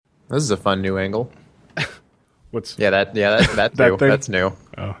This is a fun new angle. What's That That too. thing? That's new.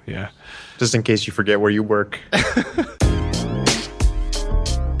 Oh, yeah. Just in case you forget where you work.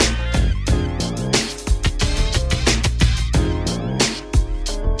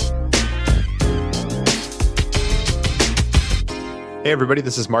 Hey everybody,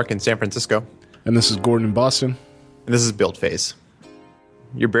 this is Mark in San Francisco. And this is Gordon in Boston. And this is Build Phase.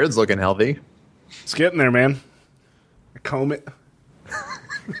 Your beard's looking healthy. It's getting there, man. I comb it.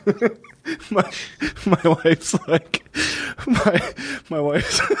 my wife's like my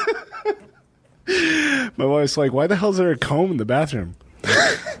wife's my wife's like, why the hell is there a comb in the bathroom?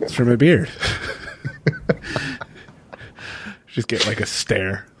 It's for my beard. Just get like a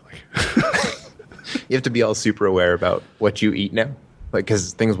stare. You have to be all super aware about what you eat now, like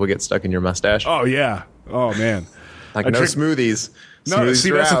because things will get stuck in your mustache. Oh yeah. Oh man. Like no smoothies. No, Smoothies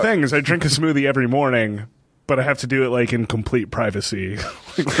see are that's out. the thing is I drink a smoothie every morning, but I have to do it like in complete privacy,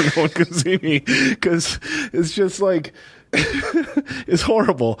 like where no one can see me, because it's just like it's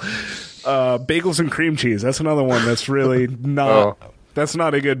horrible. Bagels and cream cheese. That's another one that's really not. Oh. That's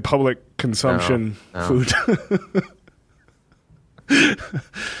not a good public consumption No. food.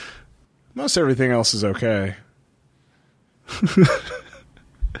 Most everything else is okay.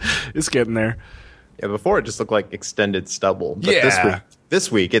 It's getting there. Yeah, before it just looked like extended stubble. But Yeah.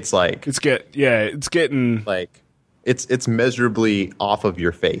 this week it's like It's getting like it's measurably off of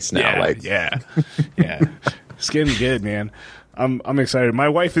your face now. yeah. It's getting good, man. I'm excited. My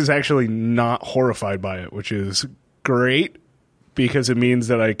wife is actually not horrified by it, which is great because it means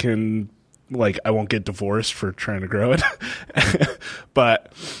that I can, I won't get divorced for trying to grow it.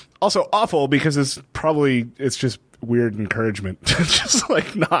 But also awful because it's just weird encouragement to just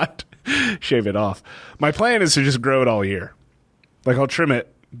not shave it off. My plan is to just grow it all year. I'll trim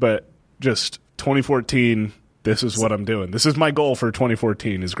it, but just 2014, this is what I'm doing. This is my goal for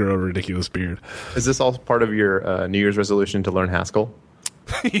 2014 is grow a ridiculous beard. Is this all part of your New Year's resolution to learn Haskell?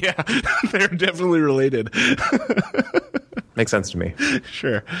 Yeah, they're definitely related. Makes sense to me.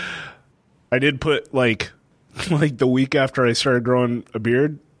 Sure. I did put the week after I started growing a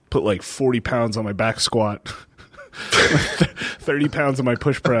beard, put 40 pounds on my back squat. 30 pounds on my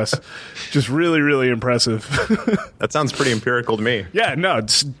push press. Just really, really impressive. That sounds pretty empirical to me. Yeah, no,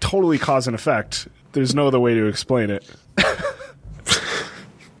 it's totally cause and effect. There's no other way to explain it.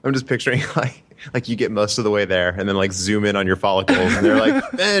 I'm just picturing like you get most of the way there and then zoom in on your follicles and they're like,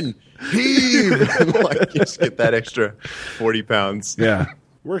 Ben, heave! And you just get that extra 40 pounds. Yeah.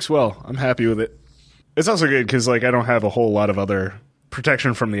 Works well. I'm happy with it. It's also good because I don't have a whole lot of other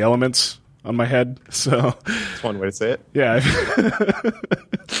protection from the elements on my head. So That's one way to say it. yeah.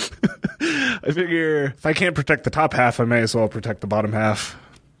 I figure if I can't protect the top half, I may as well protect the bottom half.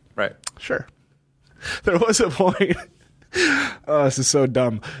 Right. Sure. There was a point. Oh, this is so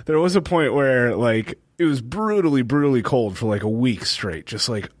dumb. There was a point where it was brutally, brutally cold for a week straight. Just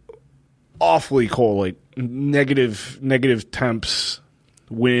awfully cold, negative temps,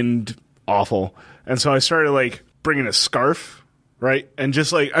 wind, awful. And so I started bringing a scarf, right? And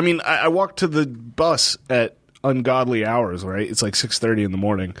just I walked to the bus at ungodly hours, right? It's 6:30 in the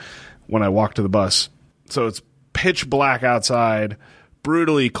morning when I walk to the bus. So it's pitch black outside,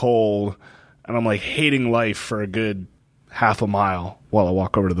 brutally cold, and I'm hating life for a good half a mile while I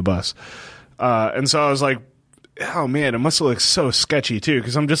walk over to the bus. And so I was oh man, it must have looked so sketchy too,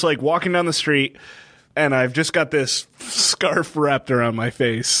 because I'm just walking down the street and I've just got this scarf wrapped around my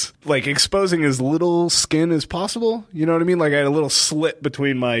face, exposing as little skin as possible. You know what I mean? I had a little slit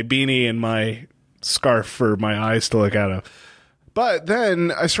between my beanie and my scarf for my eyes to look out of. But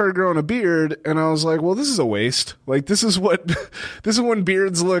then I started growing a beard and I was well, this is a waste. This is when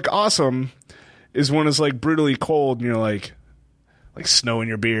beards look awesome, is when it's brutally cold and you're like snow in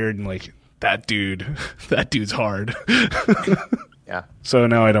your beard and that dude's hard. Yeah. So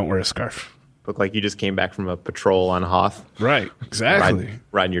now I don't wear a scarf. Look like you just came back from a patrol on Hoth. Right, exactly.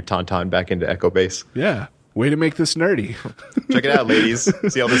 Riding your Tauntaun back into Echo Base. Yeah. Way to make this nerdy. Check it out, ladies.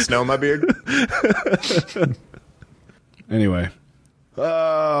 See all this snow in my beard? Anyway.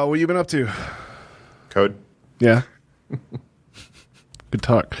 What you been up to? Code. Yeah. Good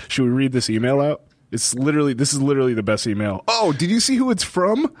talk. Should we read this email out? This is literally the best email. Oh, did you see who it's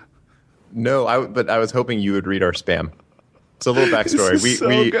from? No, but I was hoping you would read our spam. It's a little backstory. This is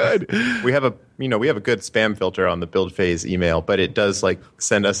so good. We have a good spam filter on the Build Phase email, but it does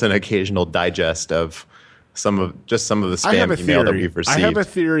send us an occasional digest of some of the spam email that we've received. I have a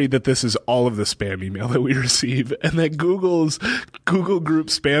theory that this is all of the spam email that we receive, and that Google's Google Group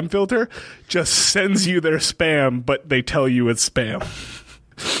spam filter just sends you their spam, but they tell you it's spam.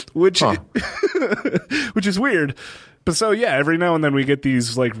 which Huh. which is weird. But so yeah, every now and then we get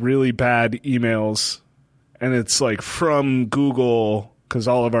these like really bad emails, and it's like from Google, because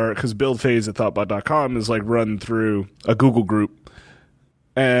buildphase at thoughtbot.com is like run through a Google group.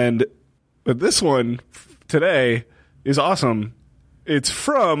 But this one today is awesome. It's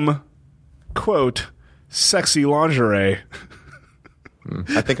from, quote, Sexy Lingerie.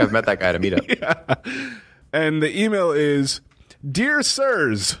 I think I've met that guy at a meetup. And the email is, Dear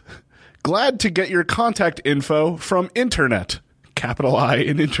Sirs, glad to get your contact info from internet. Capital I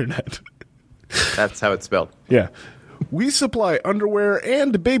in internet. That's how it's spelled. Yeah. We supply underwear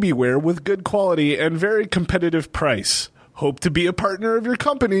and baby wear with good quality and very competitive price. Hope to be a partner of your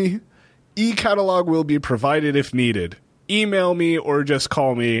company. E-catalog will be provided if needed. Email me or just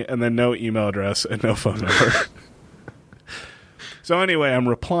call me, and then no email address and no phone number. So anyway, I'm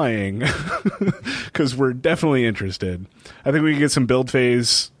replying because we're definitely interested. I think we can get some build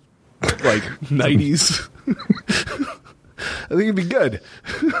phase, like 90s. I think it'd be good.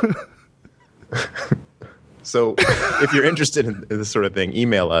 So if you're interested in this sort of thing,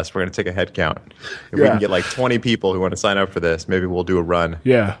 email us. We're going to take a head count. If we Yeah. can get like 20 people who want to sign up for this, maybe we'll do a run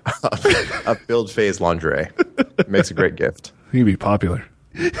Yeah. of build phase lingerie. It makes a great gift. You'd be popular.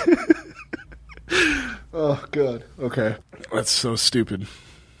 Oh, God. Okay. That's so stupid.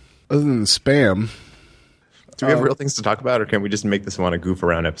 Other than spam. Do we have real things to talk about, or can we just make this one a goof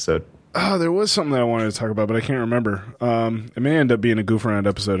around episode? Oh, there was something that I wanted to talk about, but I can't remember. It may end up being a goof around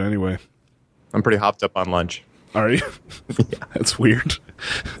episode anyway. I'm pretty hopped up on lunch. Are you? That's weird.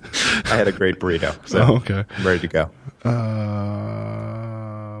 I had a great burrito, so Oh, okay. I'm ready to go.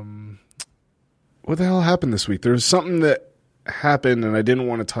 What the hell happened this week? There was something that happened, and I didn't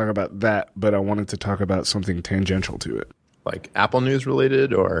want to talk about that, but I wanted to talk about something tangential to it. Like Apple News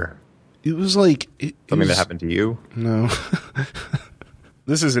related, or It was like... something that happened to you? No.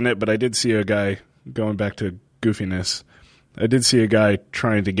 This isn't it, but I did see a guy, going back to goofiness, I did see a guy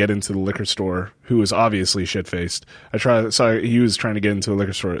trying to get into the liquor store who was obviously shit-faced. Saw he was trying to get into a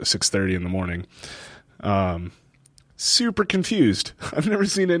liquor store at 6:30 in the morning. Super confused. I've never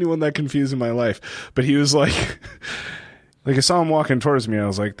seen anyone that confused in my life. But he was like... Like, I saw him walking towards me, and I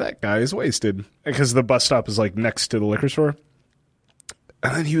was like, that guy is wasted. Because the bus stop is, like, next to the liquor store.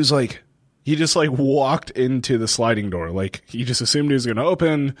 And then he was like... He just, like, walked into the sliding door. Like, he just assumed he was going to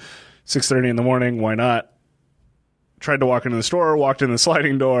open. 6:30 in the morning, why not? Tried to walk into the store, walked in the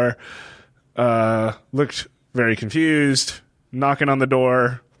sliding door. Looked very confused. Knocking on the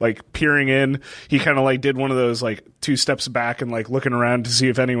door, like, peering in. He kind of, like, did one of those, like, 2 steps back and, like, looking around to see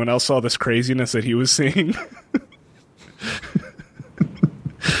if anyone else saw this craziness that he was seeing.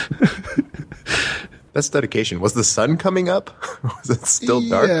 That's dedication. Was the sun coming up? Was it still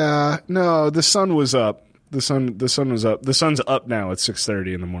dark? Yeah, no, the sun was up. The sun was up. The sun's up now at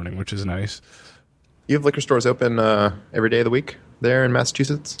 6:30 in the morning, which is nice. You have liquor stores open every day of the week there in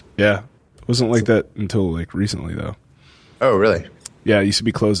Massachusetts? Yeah, it wasn't like that until like recently, though. Oh, really? Yeah, it used to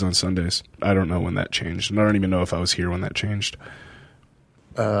be closed on Sundays. I don't know when that changed, and I don't even know if I was here when that changed.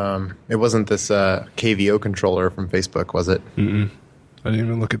 It wasn't this KVO controller from Facebook, was it? I didn't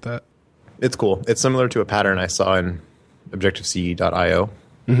even look at that. It's cool. It's similar to a pattern I saw in Objective-C.io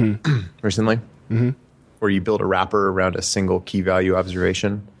recently, where you build a wrapper around a single key value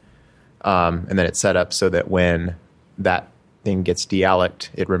observation, and then it's set up so that when that thing gets deallocked,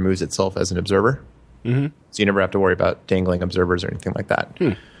 it removes itself as an observer. So you never have to worry about dangling observers or anything like that.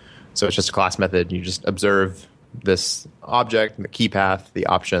 So it's just a class method. You just observe this object, the key path, the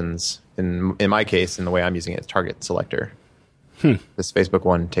options. In my case, in the way I'm using it, it's target selector. This Facebook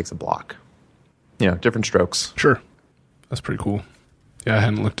one takes a block. You know, different strokes. Sure. That's pretty cool. Yeah, I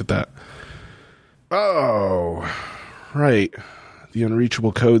hadn't looked at that. Oh, right. The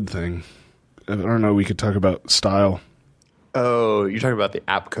unreachable code thing. I don't know. We could talk about style. Oh, you're talking about the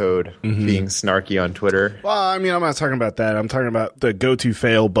app code being snarky on Twitter. Well, I mean, I'm not talking about that. I'm talking about the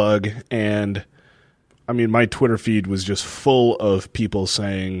go-to-fail bug. And, I mean, my Twitter feed was just full of people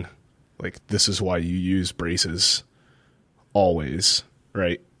saying, like, this is why you use braces always,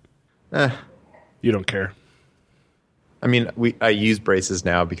 right? You don't care. I mean, I use braces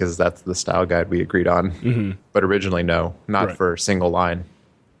now because that's the style guide we agreed on. But originally, no, not Right. for single line.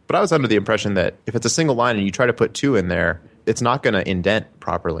 But I was under the impression that if it's a single line and you try to put 2 in there, it's not going to indent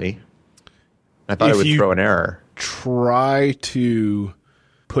properly. I thought If it would you- throw an error. Try to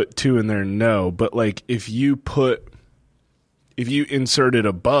put 2 in there, no. But, like, if you insert it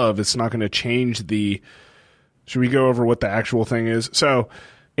above, it's not going to change the... Should we go over what the actual thing is? So,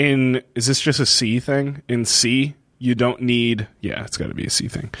 is this just a C thing? In C, you don't need... Yeah, it's got to be a C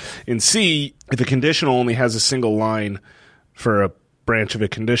thing. In C, if a conditional only has a single line for a branch of a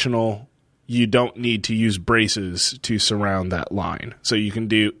conditional, you don't need to use braces to surround that line. So you can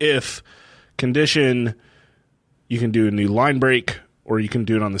do if condition, you can do a new line break, or you can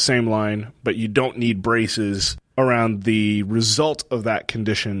do it on the same line, but you don't need braces around the result of that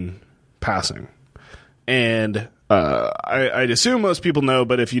condition passing. And I'd assume most people know,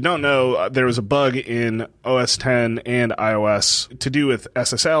 but if you don't know, there was a bug in OS X and iOS to do with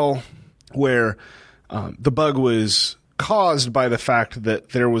SSL, where the bug was caused by the fact that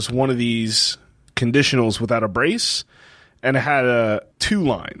there was one of these conditionals without a brace, and it had 2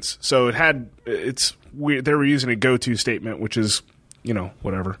 lines. So it's weird. They were using a go-to statement, which is,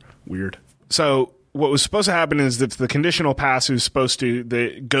 whatever, weird. So what was supposed to happen is if the conditional pass was supposed to,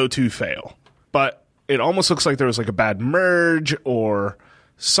 the go-to fail. But it almost looks like there was like a bad merge or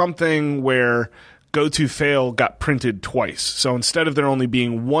something where go-to fail got printed twice. So instead of there only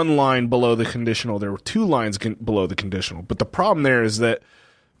being 1 line below the conditional, there were 2 lines below the conditional. But the problem there is that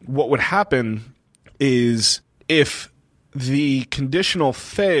what would happen is if the conditional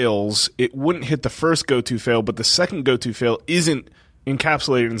fails, it wouldn't hit the first go-to fail, but the second go-to fail isn't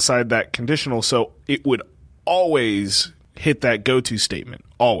encapsulated inside that conditional, so it would always hit that go-to statement.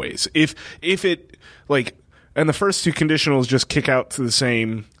 Always. If it, and the first 2 conditionals just kick out to the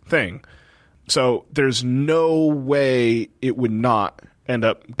same thing. So there's no way it would not end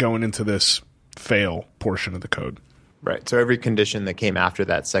up going into this fail portion of the code. Right. So every condition that came after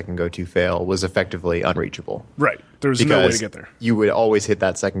that second go-to fail was effectively unreachable. Right. There's no way to get there. You would always hit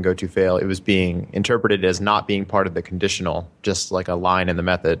that second go-to fail. It was being interpreted as not being part of the conditional, just like a line in the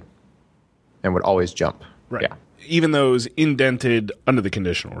method, and would always jump. Right. Yeah. Even though it was indented under the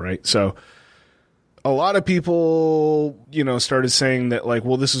conditional, right? So a lot of people, started saying that,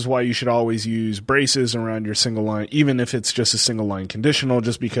 this is why you should always use braces around your single line, even if it's just a single line conditional,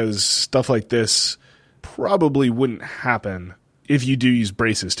 just because stuff like this probably wouldn't happen if you do use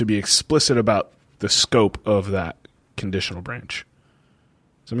braces, to be explicit about the scope of that conditional branch.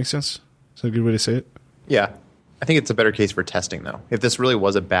 Does that make sense? Is that a good way to say it? Yeah. I think it's a better case for testing, though. If this really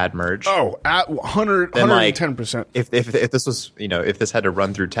was a bad merge. Oh, at 110%. If this was, if this had to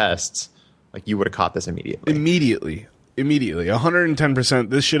run through tests, you would have caught this immediately. Immediately. 110%.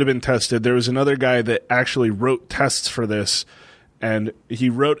 This should have been tested. There was another guy that actually wrote tests for this, and he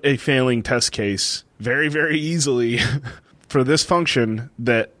wrote a failing test case very, very easily for this function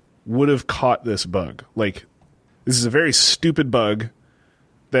that would have caught this bug. This is a very stupid bug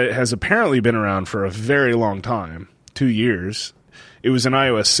that has apparently been around for a very long time, 2 years. It was in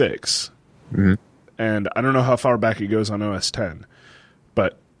iOS 6. Mm-hmm. And I don't know how far back it goes on OS 10.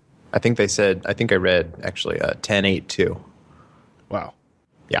 But I think I read, actually, 10.8.2. Wow.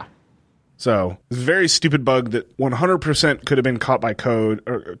 Yeah. So it's a very stupid bug that 100% could have been caught by code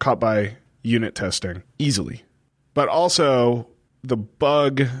or caught by unit testing easily. But also, the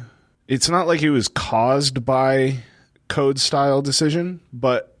bug, it's not like it was caused by code style decision,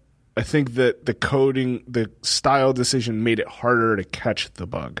 but I think that the style decision made it harder to catch the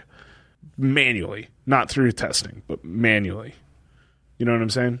bug manually, not through testing, but manually. You know what I'm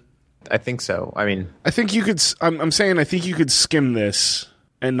saying? I think so. I mean, I think you could. I'm saying I think you could skim this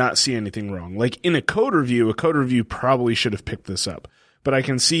and not see anything wrong. In a code review probably should have picked this up, but I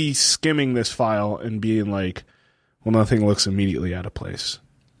can see skimming this file and being like, well, nothing looks immediately out of place.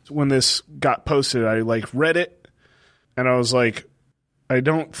 When this got posted, I read it. And I was like, I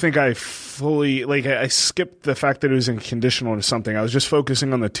don't think I fully, I skipped the fact that it was in conditional or something. I was just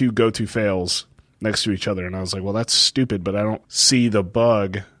focusing on the 2 go-to fails next to each other. And I was like, well, that's stupid, but I don't see the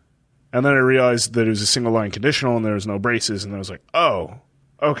bug. And then I realized that it was a single line conditional and there was no braces. And I was like, oh,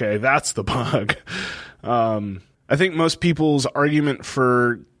 okay, that's the bug. I think most people's argument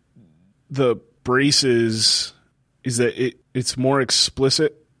for the braces is that it's more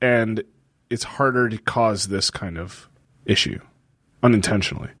explicit and it's harder to cause this kind of issue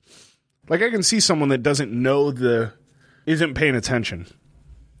unintentionally. I can see someone that doesn't know isn't paying attention,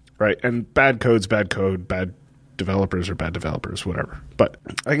 right? And bad code's bad code, bad developers are bad developers, whatever. But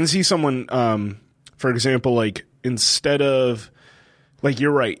I can see someone, for example, instead of,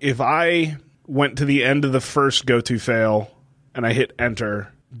 you're right, if I went to the end of the first go-to fail and I hit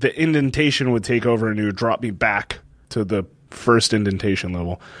enter, the indentation would take over and it would drop me back to the first indentation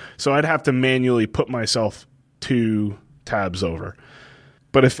level. So I'd have to manually put myself 2 tabs over.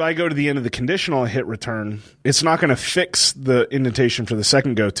 But if I go to the end of the conditional and hit return, it's not going to fix the indentation for the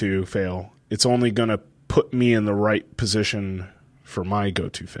second go-to fail. It's only going to put me in the right position for my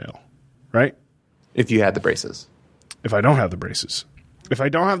go-to fail, right? If you had the braces. If I don't have the braces. If I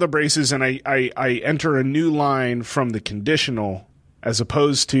don't have the braces and I enter a new line from the conditional as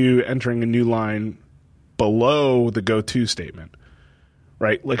opposed to entering a new line below the go-to statement,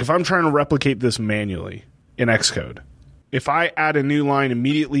 right? Like if I'm trying to replicate this manually in Xcode, if I add a new line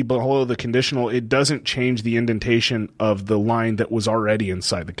immediately below the conditional, it doesn't change the indentation of the line that was already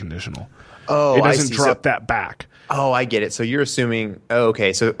inside the conditional. Oh, it doesn't I see. drop that back. Oh, I get it. So you're assuming,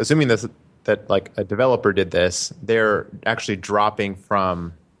 okay, so assuming that like a developer did this, they're actually dropping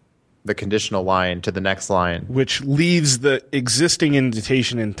from the conditional line to the next line. Which leaves the existing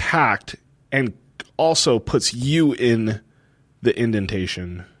indentation intact and also puts you in the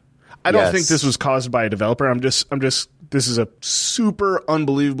indentation. I don't think this was caused by a developer. I'm just this is a super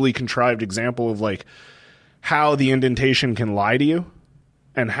unbelievably contrived example of like how the indentation can lie to you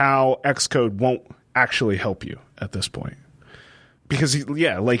and how Xcode won't actually help you at this point. Because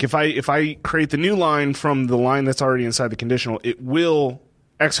yeah, like if I create the new line from the line that's already inside the conditional,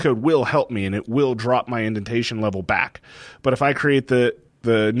 Xcode will help me and it will drop my indentation level back. But if I create the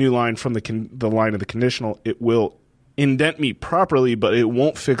new line from the line of the conditional, it will indent me properly, but it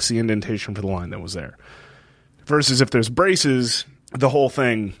won't fix the indentation for the line that was there. Versus if there's braces, the whole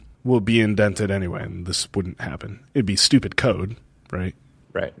thing will be indented anyway, and this wouldn't happen. It'd be stupid code, right?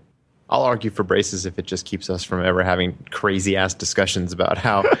 Right. I'll argue for braces if it just keeps us from ever having crazy-ass discussions about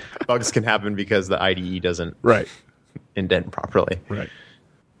how bugs can happen because the IDE doesn't indent properly. Right.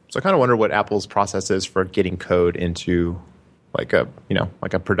 So I kind of wonder what Apple's process is for getting code into like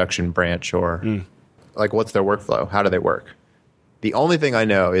a production branch or like what's their workflow? How do they work? The only thing I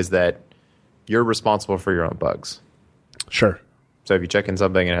know is that you're responsible for your own bugs. Sure. So if you check in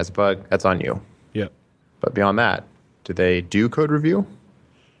something and it has a bug, that's on you. Yep. But beyond that, do they do code review?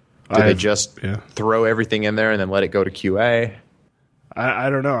 Do they just throw everything in there and then let it go to QA? I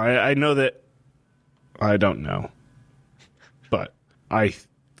don't know. I know that I don't know. But I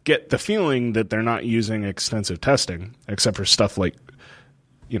get the feeling that they're not using extensive testing, except for stuff like,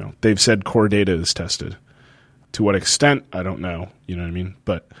 they've said core data is tested. To what extent, I don't know. You know what I mean?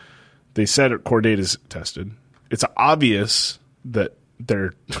 But they said core data is tested. It's obvious that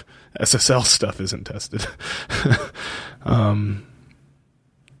their SSL stuff isn't tested.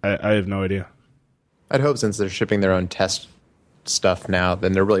 I have no idea. I'd hope since they're shipping their own test stuff now,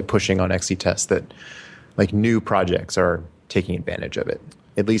 then they're really pushing on XCTest that like new projects are taking advantage of it,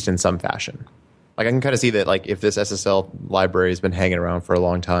 at least in some fashion. Like I can kind of see that like if this SSL library has been hanging around for a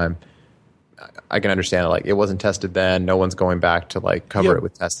long time, I can understand like it wasn't tested then. No one's going back to like cover it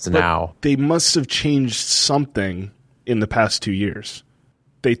with tests now. They must have changed something in the past 2 years.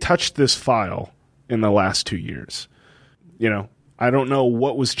 They touched this file in the last 2 years. I don't know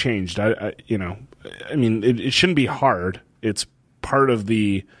what was changed. I mean, it shouldn't be hard. It's part of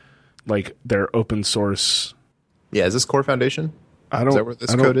the like their open source. Yeah, is this Core Foundation? Is that what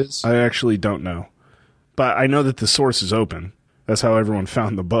this code is? I actually don't know, but I know that the source is open. That's how everyone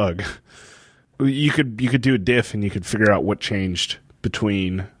found the bug. You could do a diff and you could figure out what changed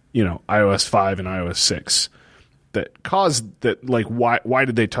between iOS 5 and iOS 6 that caused that. Like why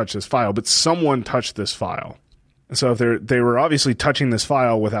did they touch this file? But someone touched this file. So if they were obviously touching this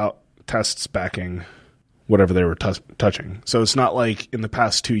file without tests backing whatever they were touching. So it's not like in the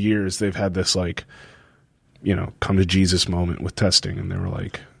past 2 years they've had this like come to Jesus moment with testing, and they were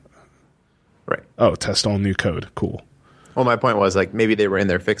like, right, oh, test all new code, cool. Well, my point was like maybe they were in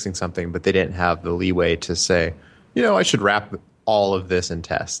there fixing something, but they didn't have the leeway to say, I should wrap all of this in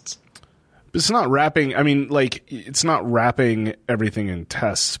tests. But it's not wrapping. I mean, like it's not wrapping everything in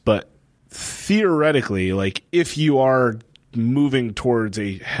tests, but theoretically, like if you are moving towards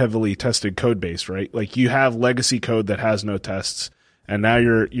a heavily tested code base, right? Like you have legacy code that has no tests, and now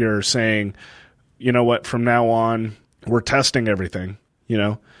you're saying, you know what, from now on we're testing everything,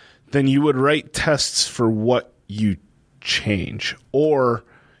 then you would write tests for what you change, or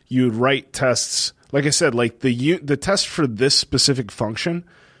you'd write tests, like I said, like the test for this specific function.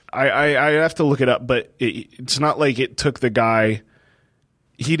 I have to look it up, but it's not like it took the guy.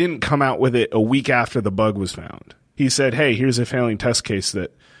 He didn't come out with it a week after the bug was found. He said, hey, here's a failing test case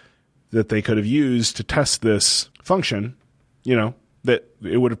that they could have used to test this function, that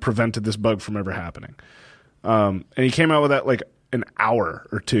it would have prevented this bug from ever happening. And he came out with that like an hour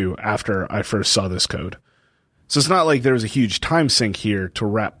or two after I first saw this code. So it's not like there was a huge time sink here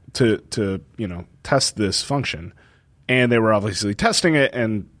to test this function. And they were obviously testing it,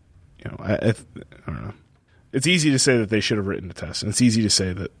 and I don't know. It's easy to say that they should have written a test, and it's easy to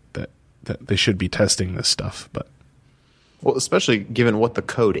say that they should be testing this stuff, but especially given what the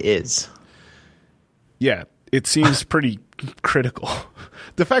code is. Yeah, it seems pretty critical.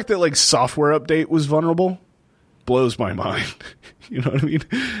 The fact that like software update was vulnerable blows my mind. You know what I mean?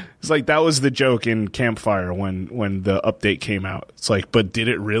 It's like that was the joke in Campfire when the update came out. It's like, but did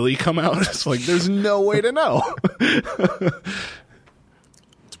it really come out? It's like there's no way to know.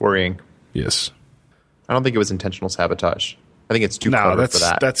 worrying. Yes. I don't think it was intentional sabotage. I think it's too clever for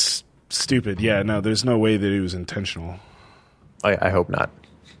that. That's stupid. Yeah, no, there's no way that it was intentional. I hope not.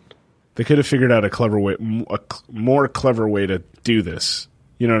 They could have figured out a clever way, a more clever way to do this.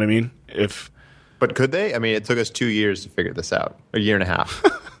 You know what I mean? But could they? I mean, it took us 2 years to figure this out. A year and a half.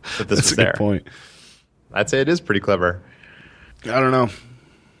 That this That's was a there. good point. I'd say it is pretty clever. I don't know.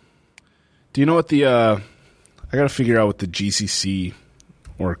 Do you know what the... I got to figure out what the GCC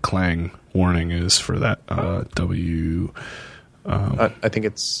or Clang warning is for that W... I think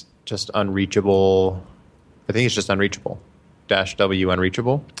it's just unreachable. I think it's just unreachable. -W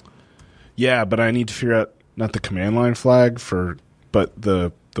unreachable. Yeah, but I need to figure out not the command line flag but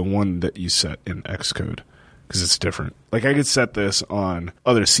the one that you set in Xcode because it's different. Like I could set this on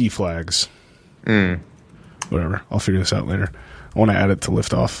other C flags. Whatever. I'll figure this out later. I want to add it to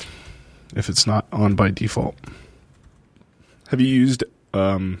Liftoff if it's not on by default. Have you used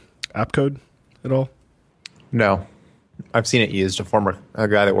AppCode at all? No. I've seen it used. A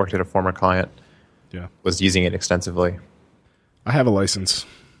guy that worked at a former client was using it extensively. I have a license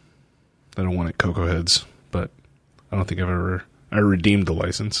that I want at Cocoa Heads, but I don't think I redeemed the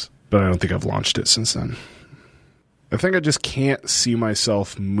license, but I don't think I've launched it since then. I think I just can't see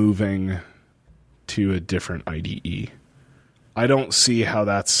myself moving to a different IDE. I don't see how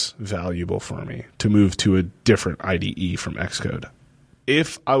that's valuable for me to move to a different IDE from Xcode.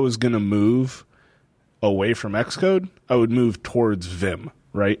 If I was going to move away from Xcode, I would move towards Vim,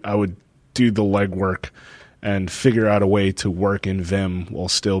 right? I would do the legwork and figure out a way to work in Vim while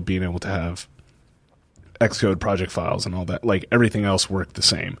still being able to have Xcode project files and all that. Like everything else worked the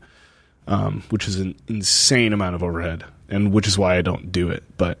same, which is an insane amount of overhead, and which is why I don't do it.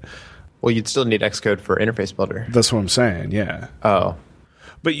 But well, you'd still need Xcode for Interface Builder. That's what I'm saying, yeah. Oh.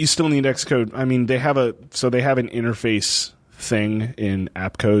 But you still need Xcode. I mean, they have an interface thing in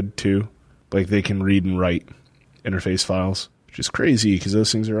AppCode too. Like they can read and write interface files, which is crazy because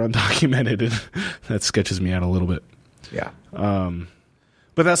those things are undocumented, and that sketches me out a little bit. Yeah.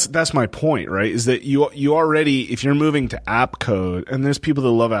 But that's my point, right? Is that you already, if you're moving to AppCode, and there's people that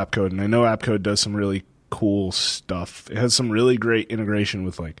love AppCode, and I know AppCode does some really cool stuff. It has some really great integration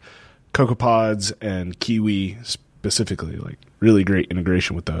with like CocoaPods and Kiwi specifically, like really great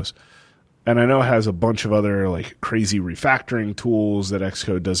integration with those. And I know it has a bunch of other like crazy refactoring tools that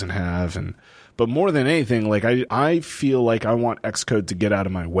Xcode doesn't have, but more than anything, like I feel like I want Xcode to get out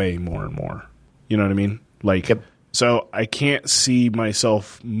of my way more and more. You know what I mean? Like, yep. So I can't see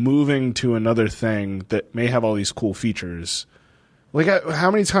myself moving to another thing that may have all these cool features. Like, how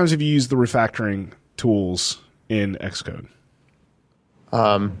many times have you used the refactoring tools in Xcode?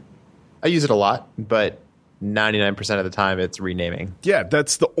 I use it a lot, but 99% of the time it's renaming. Yeah,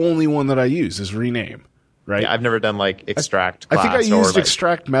 that's the only one that I use is rename, right? Yeah, I've never done like extract class. I think I used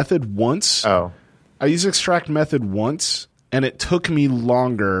extract method once. Oh. I used extract method once, and it took me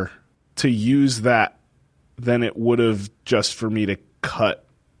longer to use that than it would have just for me to cut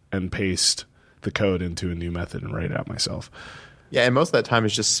and paste the code into a new method and write it out myself. Yeah, and most of that time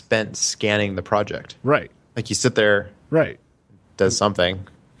is just spent scanning the project. Right. Like you sit there, right, does something,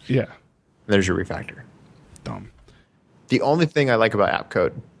 yeah, and there's your refactor. Dumb. The only thing I like about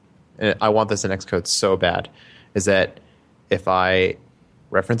AppCode, and I want this in Xcode so bad, is that if I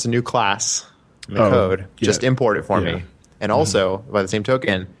reference a new class in the code, just import it for me. And also, by the same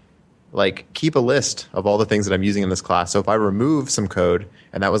token, like keep a list of all the things that I'm using in this class. So if I remove some code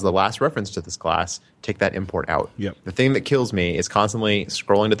and that was the last reference to this class, take that import out. Yep. The thing that kills me is constantly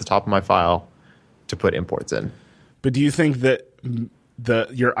scrolling to the top of my file to put imports in. But do you think that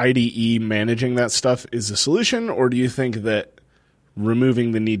your IDE managing that stuff is a solution, or do you think that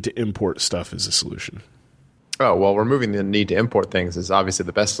removing the need to import stuff is a solution? Oh, well, removing the need to import things is obviously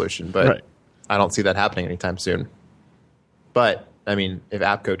the best solution, but I don't see that happening anytime soon. But, I mean, if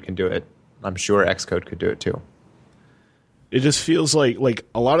AppCode can do it, I'm sure Xcode could do it too. It just feels like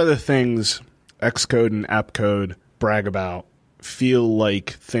a lot of the things Xcode and AppCode brag about feel like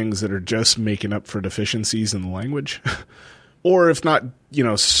things that are just making up for deficiencies in the language. Or if not,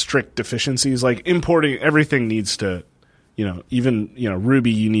 strict deficiencies, like importing everything needs to, even,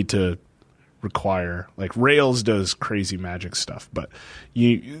 Ruby, you need to require, like Rails does crazy magic stuff. But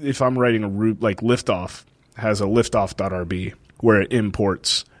if I'm writing a Ruby, like Liftoff has a liftoff.rb where it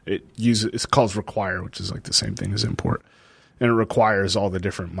imports, it calls require, which is like the same thing as import. And it requires all the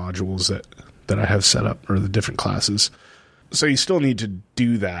different modules that I have set up or the different classes. So you still need to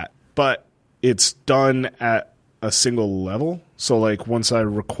do that, but it's done at a single level. So like once I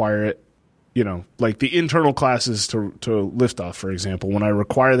require it, like the internal classes to Liftoff, for example, when I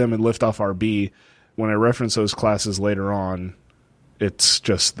require them in Liftoff RB, when I reference those classes later on, It's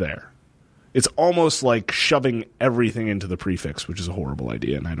just there. It's almost like shoving everything into the prefix, which is a horrible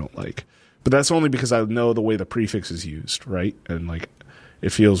idea and I don't like. But that's only because I know the way the prefix is used, right? And like it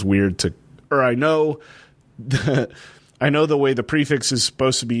feels weird to, or I know I know the way the prefix is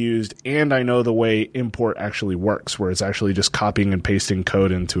supposed to be used, and I know the way import actually works, where it's actually just copying and pasting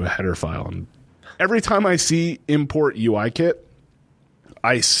code into a header file. And every time I see import UIKit,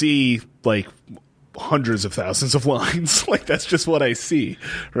 I see like hundreds of thousands of lines. Like that's just what I see,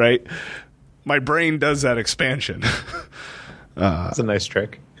 right? My brain does that expansion. That's a nice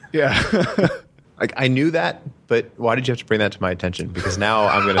trick. Yeah. Like I knew that, but why did you have to bring that to my attention? Because now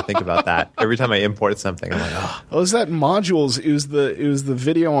I'm going to think about that every time I import something. I'm like, oh. Oh, is that modules? It was the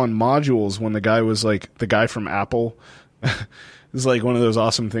video on modules when the guy was like the guy from Apple. It's like one of those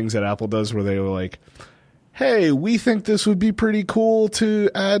awesome things that Apple does where they were like, hey, we think this would be pretty cool to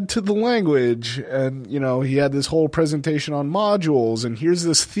add to the language. And, you know, he had this whole presentation on modules, and here's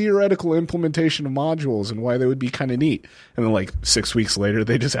this theoretical implementation of modules and why they would be kind of neat. And then, like, 6 weeks later,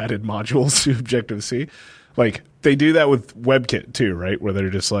 they just added modules to Objective-C. Like, they do that with WebKit, too, right? Where they're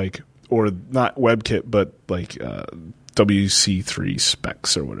just like, or not WebKit, but like WC3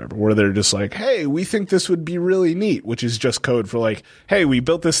 specs or whatever, where they're just like, hey, we think this would be really neat, which is just code for like, hey, we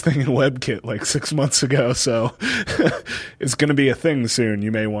built this thing in WebKit like 6 months ago, so it's going to be a thing soon.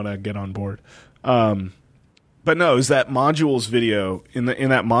 You may want to get on board. But no, it was that modules video. In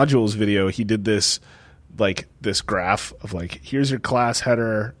that modules video, he did this like this graph of like, here's your class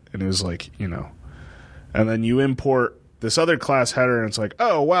header, and it was like, you know, and then you import this other class header, and it's like,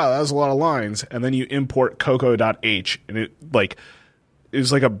 oh, wow, that was a lot of lines. And then you import cocoa.h, and it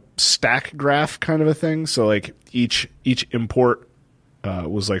was like a stack graph kind of a thing. So like each import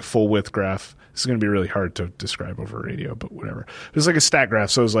was like full width graph. This is going to be really hard to describe over radio, but whatever. It was like a stack graph.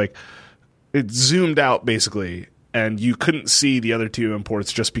 So it was like, it zoomed out basically, and you couldn't see the other two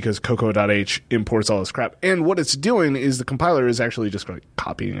imports just because cocoa.h imports all this crap. And what it's doing is the compiler is actually just like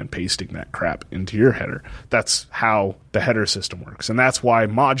copying and pasting that crap into your header. That's how the header system works. And that's why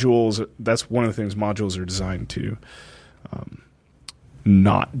modules, that's one of the things modules are designed to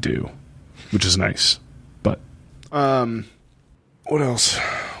not do, which is nice. But what else?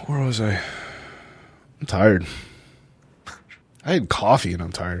 Where was I? I'm tired. I had coffee and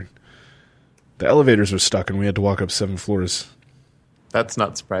I'm tired. The elevators were stuck, and we had to walk up 7 floors. That's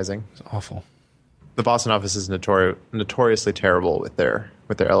not surprising. It's awful. The Boston office is notoriously terrible with their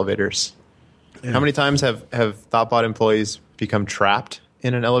elevators. Yeah. How many times have Thoughtbot employees become trapped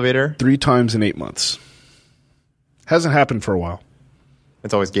in an elevator? 3 times in 8 months. Hasn't happened for a while.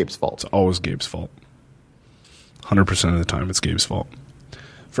 It's always Gabe's fault. It's always Gabe's fault. 100% of the time, it's Gabe's fault.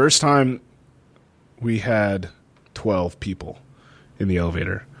 First time, we had 12 people in the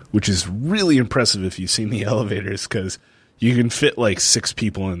elevator, which is really impressive if you've seen the elevators, because you can fit like 6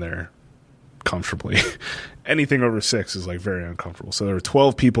 people in there comfortably. Anything over 6 is like very uncomfortable. So there were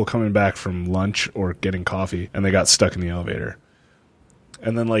 12 people coming back from lunch or getting coffee, and they got stuck in the elevator.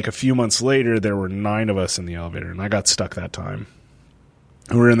 And then like a few months later, there were 9 of us in the elevator, and I got stuck that time.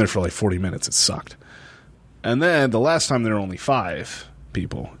 And we were in there for like 40 minutes. It sucked. And then the last time, there were only 5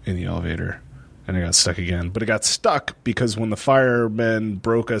 people in the elevator. And I got stuck again. But it got stuck because when the firemen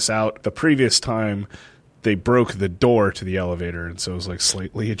broke us out the previous time, they broke the door to the elevator. And so it was like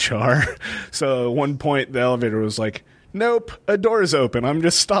slightly ajar. So at one point, the elevator was like, nope, a door's open. I'm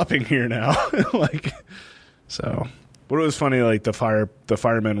just stopping here now. Like, so. But it was funny, like the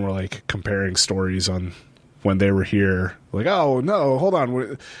firemen were like comparing stories on when they were here. Like, oh, no, hold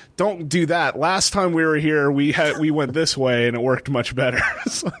on. Don't do that. Last time we were here, we went this way and it worked much better.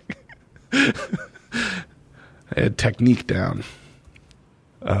 It's like, I had technique down.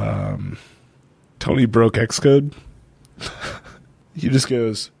 Tony broke Xcode. He just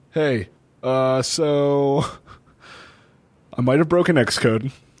goes, hey, so I might have broken Xcode.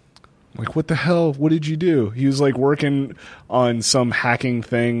 I'm like, what the hell? What did you do? He was like working on some hacking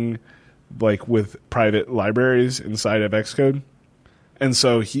thing, like with private libraries inside of Xcode. And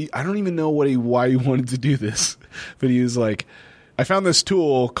so I don't even know why he wanted to do this, but he was like, I found this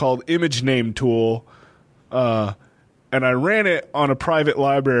tool called Image Name Tool, and I ran it on a private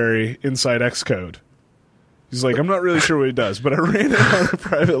library inside Xcode. He's like, I'm not really sure what it does, but I ran it on a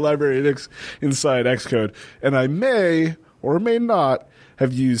private library inside Xcode, and I may or may not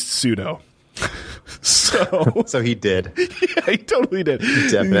have used sudo. So he did. Yeah, he totally did.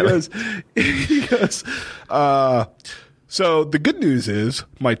 Definitely. He goes, so the good news is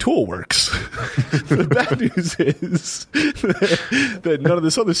my tool works. The bad news is that none of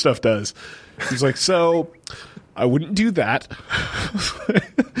this other stuff does. He's like, so I wouldn't do that.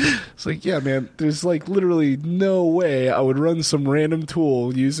 It's like, yeah, man, there's like literally no way I would run some random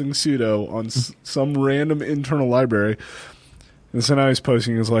tool using sudo on some random internal library. And so now he's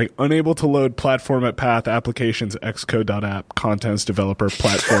posting is like, unable to load platform at path applications xcode.app contents developer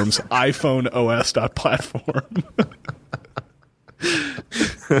platforms iPhone OS.platform.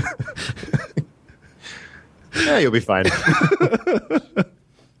 Yeah, you'll be fine.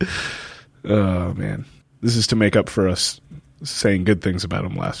 Oh, man. This is to make up for us saying good things about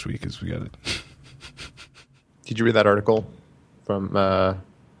him last week as we got it. Did you read that article from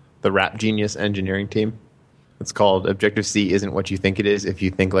the Rap Genius engineering team? It's called Objective-C Isn't What You Think It Is If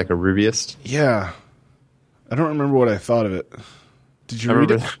You Think Like a Rubyist. Yeah. I don't remember what I thought of it. Did you read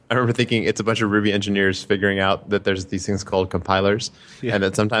it? I remember thinking it's a bunch of Ruby engineers figuring out that there's these things called compilers, and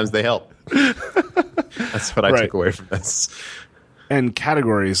that sometimes they help. That's what I took away from this. And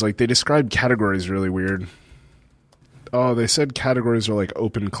categories, like they described categories really weird. Oh, they said categories are like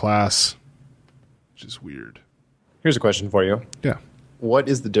open class, which is weird. Here's a question for you. Yeah. What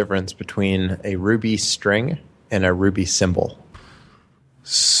is the difference between a Ruby string and a Ruby symbol?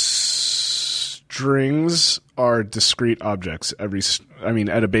 Strings are discrete objects. At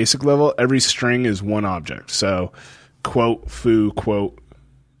a basic level, every string is one object. So, quote, foo, quote,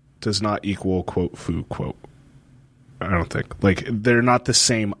 does not equal, quote, foo, quote. I don't think. Like, they're not the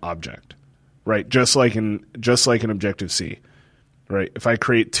same object, right? Just like in Objective-C, right? If I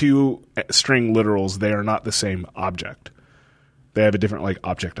create two string literals, they are not the same object. They have a different, like,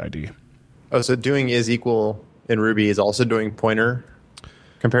 object ID. Oh, so doing is equal in Ruby is also doing pointer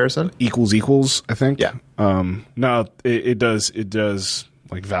comparison? Equals, I think. Yeah. No, it does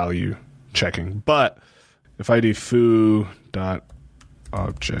like value checking. But if I do foo.object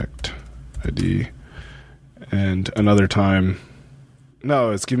ID and another time, no,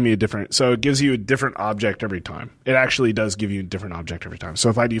 it's giving me a different. So it gives you a different object every time. It actually does give you a different object every time. So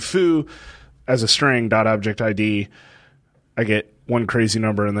if I do foo as a string dot object ID, I get one crazy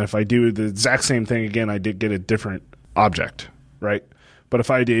number, and then if I do the exact same thing again, I did get a different object, right? But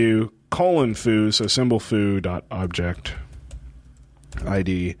if I do :foo, so symbol foo dot object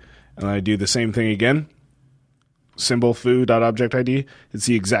ID, and I do the same thing again, symbol foo dot object ID, it's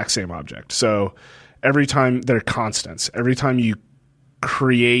the exact same object. So every time they're constants. Every time you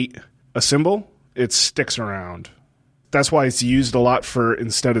create a symbol, it sticks around. That's why it's used a lot for,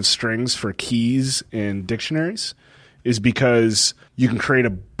 instead of strings, for keys in dictionaries, is because you can create a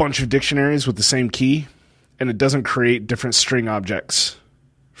bunch of dictionaries with the same key, and it doesn't create different string objects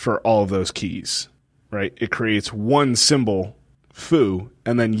for all of those keys, right? It creates one symbol, foo,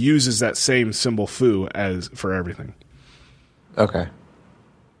 and then uses that same symbol foo as for everything. Okay.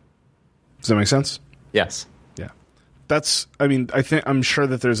 Does that make sense? Yes. Yeah. I'm sure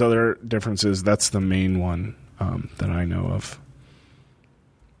that there's other differences. That's the main one that I know of.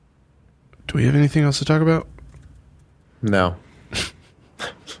 Do we have anything else to talk about? No.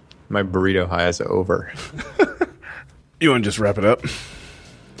 My burrito high is over. You want to just wrap it up?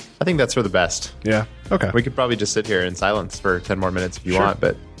 I think that's for the best. Yeah. Okay. We could probably just sit here in silence for 10 more minutes if you want,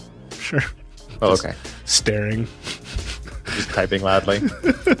 but... Sure. Oh, okay. Staring. Just typing loudly.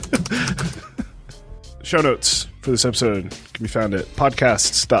 Show notes for this episode can be found at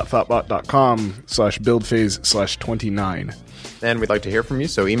podcasts.thoughtbot.com/buildphase/29. And we'd like to hear from you,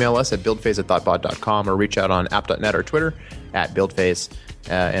 so email us at buildphase@thoughtbot.com or reach out on app.net or Twitter at buildphase.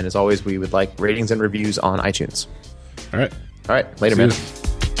 And as always, we would like ratings and reviews on iTunes. All right. All right. Later, man.